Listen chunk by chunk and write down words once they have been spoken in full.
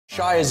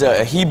Shia is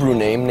a Hebrew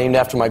name named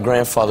after my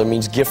grandfather,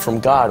 means gift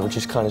from God, which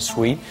is kind of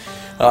sweet.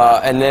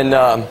 And then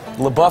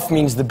LaBeouf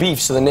means the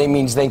beef, so the name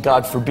means thank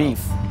God for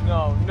beef.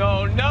 No,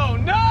 no, no,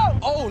 no!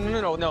 Oh,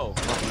 no, no, no.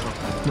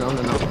 No,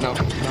 no, no, no.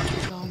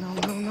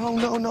 No,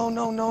 no, no, no,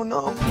 no, no,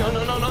 no. No,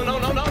 no, no, no, no,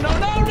 no, no, no,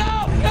 no,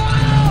 no!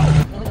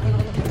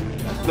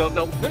 No,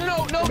 no, no,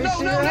 no, no,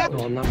 no, no, no!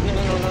 No, I'm not. No,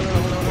 no,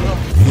 no,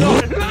 no, no,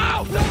 no,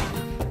 no, no!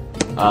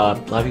 A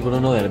lot of people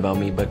don't know that about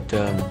me, but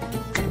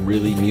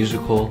really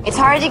musical. It's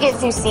hard to get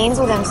through scenes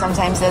with him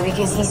sometimes, though,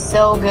 because he's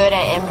so good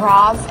at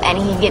improv, and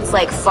he gets,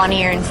 like,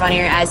 funnier and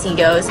funnier as he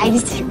goes. I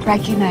just didn't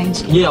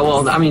recognize you. Yeah,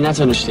 well, I mean, that's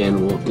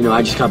understandable. You know,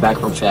 I just got back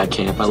from fat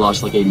camp. I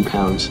lost like 80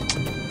 pounds.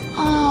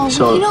 Oh,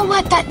 So- well, you know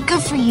what? That's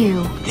good for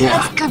you. Yeah.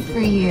 That's good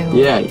for you.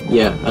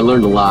 Yeah, I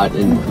learned a lot,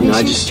 and you know, Makes I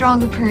you a just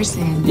stronger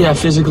person. yeah,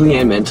 physically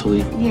and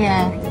mentally.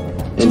 Yeah. Did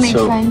you And make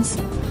so- friends?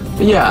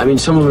 But yeah, I mean,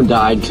 some of them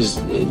died because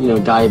you know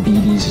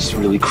diabetes is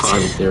really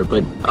chronic there.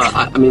 But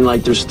I mean,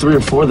 like, there's 3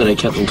 or 4 that I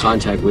kept in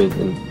contact with,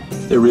 and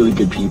they're really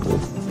good people.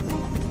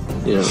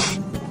 You know,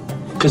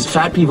 because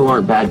fat people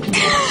aren't bad people,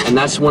 and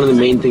that's one of the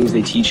main things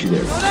they teach you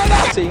there.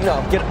 See,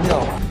 no, get up,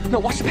 no. No,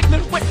 watch the back. No,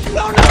 wait.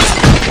 No, no!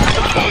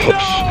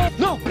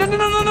 No! No, no,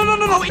 no, no, no, no,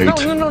 no, no, wait. No,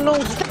 no, no, no.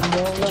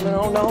 No,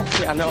 no, no.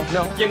 Yeah, no,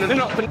 no. Yeah, no, no,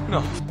 no.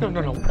 No, no,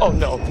 no, no. Oh,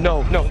 no,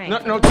 no, no. No,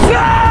 no.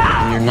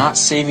 When you're not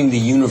saving the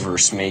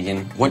universe,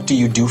 Megan, what do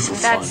you do for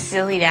fun? That's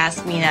silly to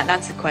ask me that.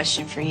 That's a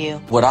question for you.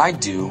 What I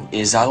do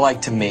is I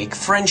like to make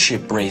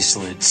friendship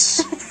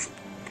bracelets.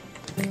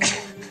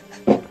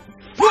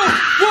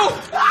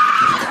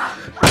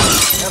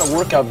 I got a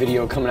workout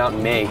video coming out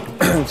in May.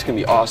 It's gonna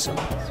be awesome.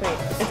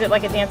 Sweet. Is it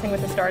like a Dancing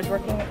with the Stars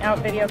working out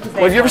video?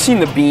 Well, have you ever seen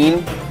the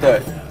bean?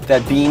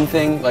 That bean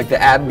thing, like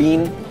the ab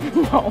bean?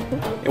 No.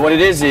 And what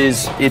it is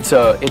it's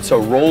a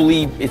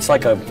rolly. It's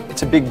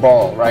a big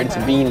ball, right? It's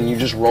a bean, and you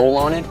just roll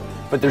on it.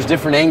 But there's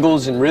different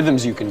angles and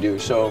rhythms you can do.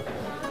 So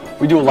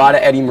we do a lot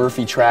of Eddie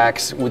Murphy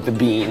tracks with the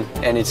bean,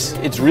 and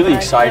it's really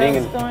exciting.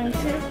 And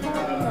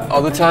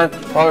all the time,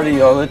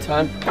 party all the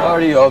time,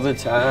 party all the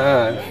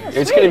time.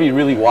 It's going to be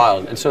really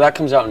wild, and so that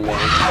comes out in May.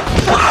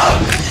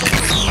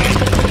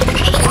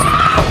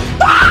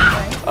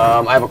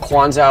 I have a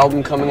Kwanzaa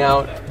album coming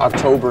out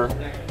October.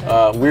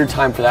 Weird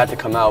time for that to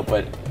come out,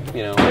 but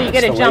you know. Well, you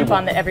get a jump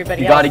on the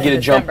everybody you else got to in get a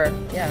jump.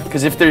 December. Yeah.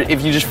 Because if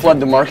you just flood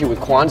the market with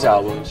Kwanzaa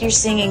albums. Your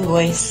singing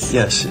voice.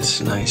 Yes,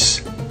 it's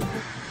nice.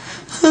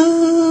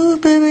 Oh,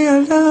 baby, I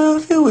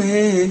love your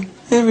way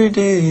every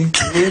day,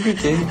 every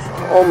day.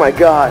 Oh my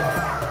God.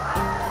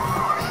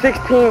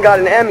 16 got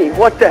an Emmy.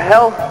 What the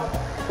hell?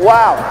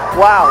 Wow,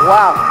 wow,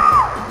 wow.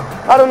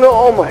 I don't know.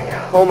 Oh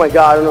my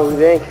God. I don't know who to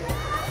think.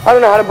 I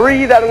don't know how to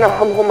breathe. I don't know.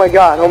 Oh my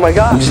God. Oh my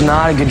God. I'm just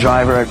not a good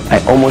driver. I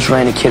almost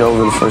ran a kid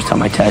over the first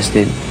time I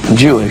tested. I'm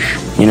Jewish,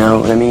 you know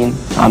what I mean?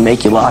 I'll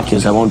make you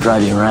latkes. I won't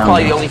drive you around.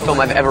 Probably the only film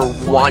I've ever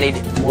wanted.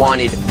 What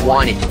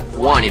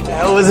the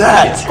hell was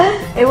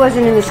that? It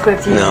wasn't in the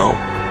script either. No.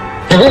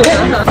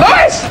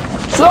 Nice!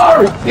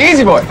 Sorry!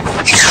 Easy boy.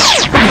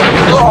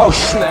 Oh,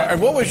 snap.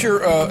 And what was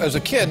your, as a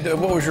kid,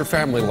 what was your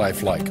family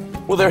life like?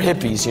 Well, they're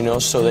hippies, you know,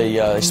 so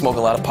they smoke a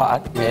lot of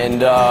pot. And,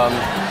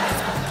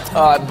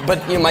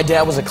 but, you know, my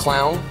dad was a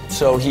clown,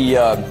 so he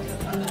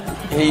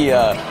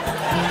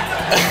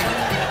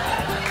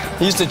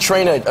used to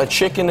train a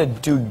chicken to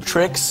do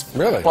tricks.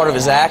 Really? Part of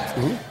his act.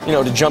 You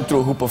know, to jump through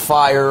a hoop of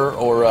fire,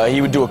 or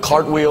he would do a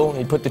cartwheel.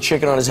 He'd put the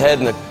chicken on his head,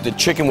 and the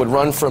chicken would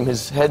run from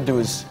his head to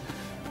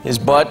his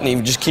butt, and he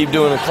would just keep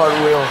doing a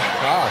cartwheel.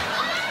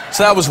 Ah.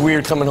 So that was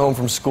weird coming home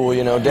from school,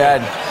 you know.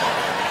 Dad,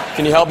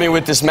 can you help me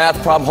with this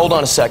math problem? Hold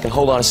on a second,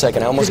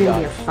 I almost It's got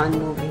going to be it. a fun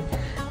movie.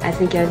 I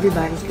think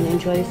everybody's going to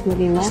enjoy this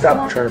movie. And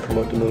Stop trying to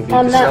promote the movie.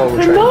 I'm This is not not what we're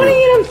trying to promoting do.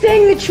 it, I'm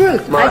saying the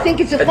truth. I think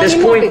it's a funny movie. At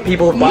this point,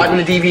 people have bought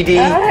the DVD.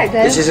 All right,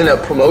 then. This isn't a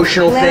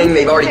promotional thing.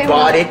 They've already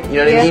bought it.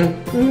 You know what I mean?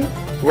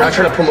 Mm-hmm. We're not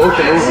trying to promote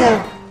the movie.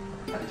 No.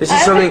 This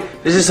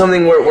is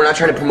something where we're not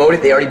trying to promote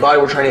it. They already bought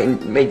it. We're trying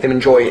to make them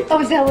enjoy it. Oh,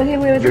 is that what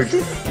this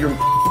is? You're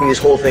f***ing this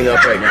whole thing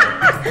up right now.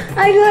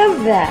 I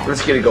love that.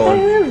 Let's get it I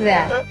going. love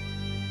that.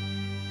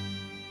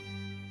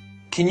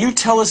 Can you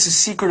tell us a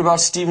secret about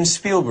Steven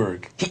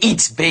Spielberg? He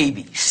eats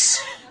babies.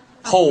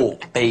 Whole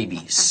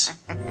babies.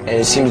 And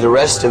it seems the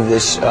rest of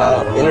this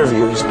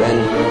interview has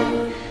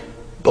been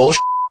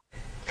bullshit.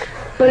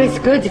 But it's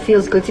good. It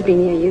feels good to be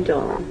near you,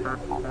 darling.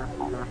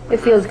 It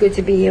feels good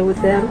to be here with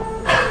them.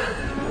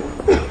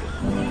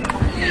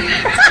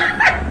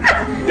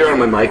 They're on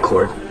my mic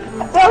cord.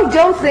 Oh,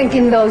 don't think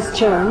in those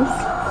terms.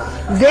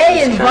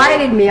 They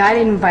invited me. I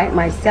didn't invite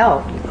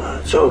myself.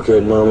 It's all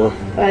good, Mama.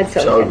 That's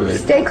It's all okay. good.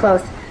 Stay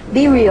close.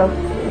 Be real.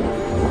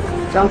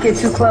 Don't get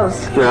too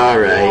close. All I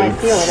right.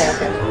 feel it out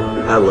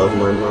there. I love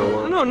my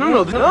Mama. No,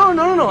 no, no, no,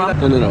 no, no, no.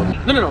 No, no, no.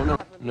 No, no, no, no.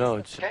 No,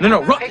 it's... No, no, no,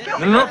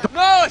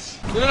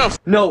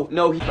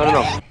 no, no, no,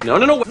 No.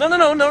 no, no, no,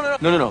 no, no, no,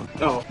 no,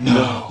 no,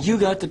 No. You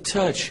got the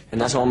touch, and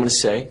that's all I'm gonna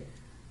say.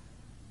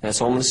 That's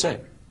all I'm gonna say.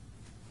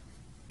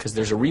 Because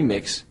there's a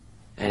remix,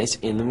 and it's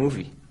in the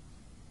movie.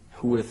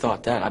 Who would have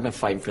thought that? I've been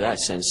fighting for that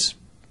since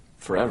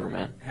forever,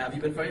 man. Have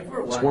you been fighting for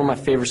it? It's one of my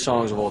favorite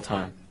songs of all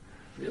time.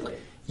 Really?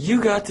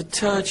 You got the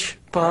touch,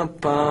 ba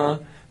ba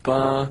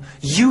ba.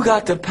 You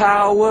got the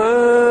power.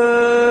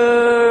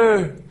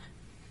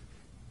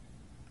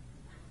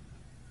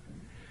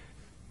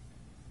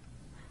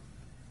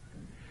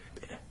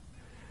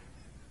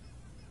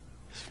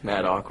 It's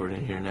mad awkward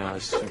in here now.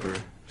 It's super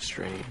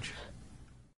strange.